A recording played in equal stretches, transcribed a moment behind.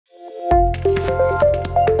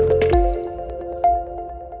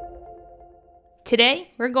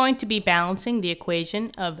Today, we're going to be balancing the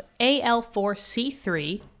equation of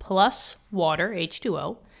Al4C3 plus water,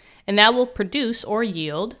 H2O, and that will produce or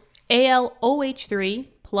yield AlOH3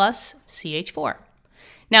 plus CH4.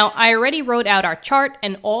 Now, I already wrote out our chart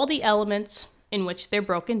and all the elements in which they're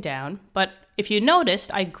broken down, but if you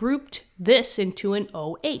noticed, I grouped this into an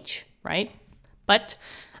OH, right? But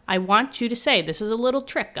I want you to say, this is a little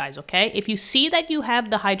trick, guys, okay? If you see that you have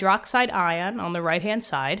the hydroxide ion on the right-hand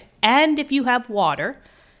side, and if you have water,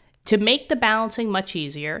 to make the balancing much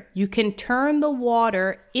easier, you can turn the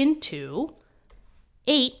water into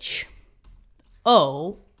HOH.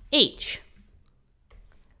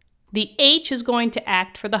 The H is going to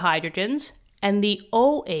act for the hydrogens, and the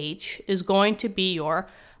OH is going to be your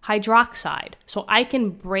hydroxide. So I can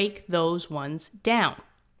break those ones down.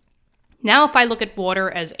 Now, if I look at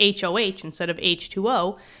water as HOH instead of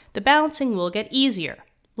H2O, the balancing will get easier.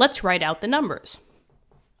 Let's write out the numbers.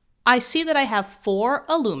 I see that I have 4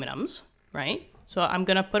 aluminums, right? So I'm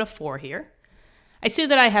going to put a 4 here. I see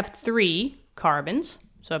that I have 3 carbons,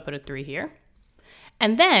 so I put a 3 here.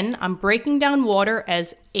 And then I'm breaking down water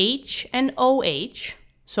as H and OH.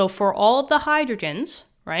 So for all of the hydrogens,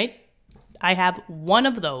 right, I have 1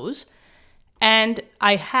 of those. And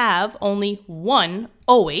I have only 1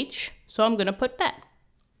 OH, so I'm going to put that.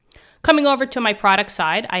 Coming over to my product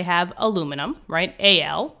side, I have aluminum, right,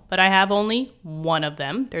 Al, but I have only 1 of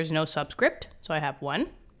them. There's no subscript, so I have 1.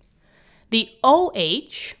 The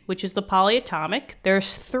OH, which is the polyatomic,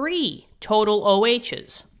 there's 3 total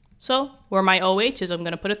OHs. So where my OH is, I'm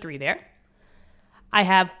going to put a 3 there. I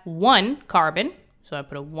have 1 carbon, so I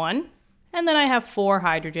put a 1. And then I have 4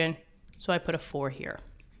 hydrogen, so I put a 4 here.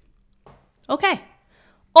 Okay,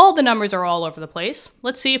 all the numbers are all over the place.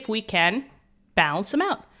 Let's see if we can balance them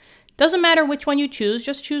out. Doesn't matter which one you choose,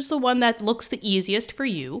 just choose the one that looks the easiest for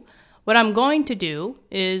you. What I'm going to do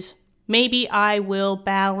is maybe I will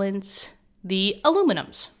balance the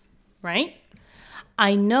aluminums, right?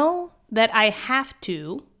 I know that I have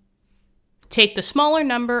to take the smaller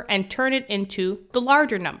number and turn it into the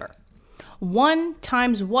larger number. 1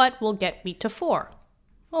 times what will get me to 4?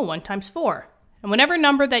 Well, 1 times 4. And whatever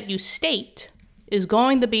number that you state is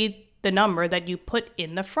going to be the number that you put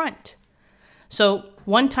in the front. So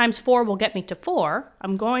 1 times 4 will get me to 4.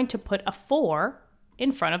 I'm going to put a 4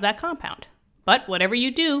 in front of that compound. But whatever you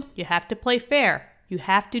do, you have to play fair. You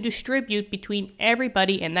have to distribute between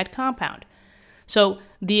everybody in that compound. So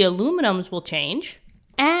the aluminums will change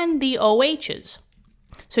and the OHs.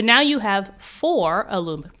 So now you have 4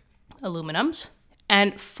 aluminums,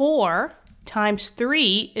 and 4 times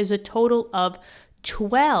 3 is a total of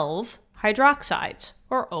 12 hydroxides,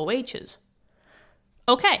 or OHs.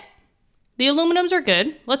 Okay, the aluminums are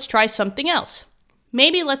good. Let's try something else.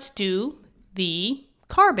 Maybe let's do the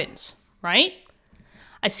carbons, right?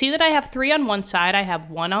 I see that I have 3 on one side, I have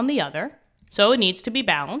 1 on the other, so it needs to be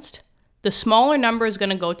balanced. The smaller number is going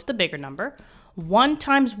to go to the bigger number. 1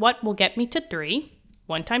 times what will get me to 3?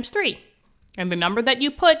 1 times 3. And the number that you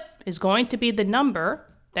put is going to be the number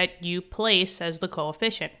that you place as the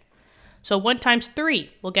coefficient. So 1 times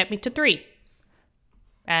 3 will get me to 3.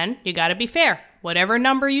 And you got to be fair. Whatever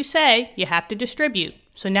number you say, you have to distribute.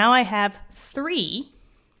 So now I have 3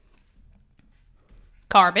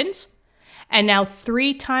 carbons. And now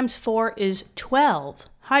 3 times 4 is 12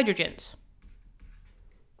 hydrogens.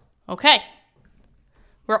 Okay.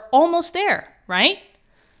 We're almost there, right?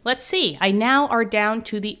 Let's see. I now are down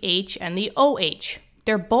to the H and the OH.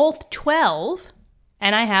 They're both 12.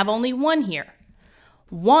 And I have only 1 here.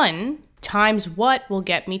 1 times what will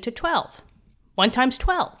get me to 12? 1 times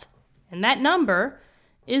 12. And that number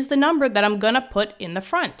is the number that I'm going to put in the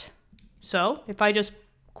front. So if I just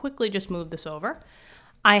quickly move this over,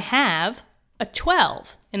 I have a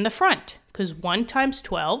 12 in the front because 1 times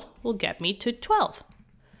 12 will get me to 12.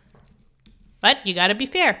 But you got to be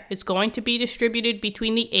fair. It's going to be distributed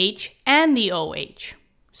between the H and the OH.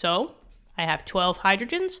 So I have 12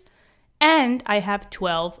 hydrogens. And I have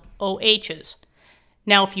 12 OHs.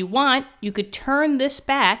 Now, if you want, you could turn this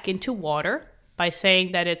back into water by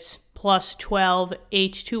saying that it's plus 12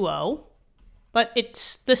 H2O, but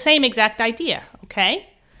it's the same exact idea, okay?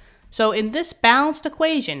 So in this balanced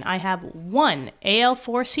equation, I have 1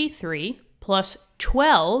 Al4C3 plus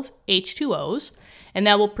 12 H2Os, and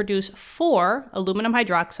that will produce 4 aluminum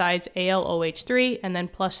hydroxides, AlOH3, and then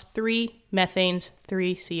plus 3 methanes,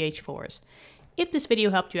 3 CH4s. If this video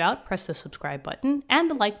helped you out, press the subscribe button and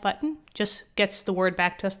the like button. Just gets the word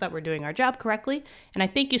back to us that we're doing our job correctly. And I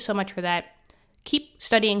thank you so much for that. Keep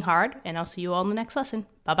studying hard, and I'll see you all in the next lesson.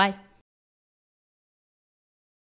 Bye-bye.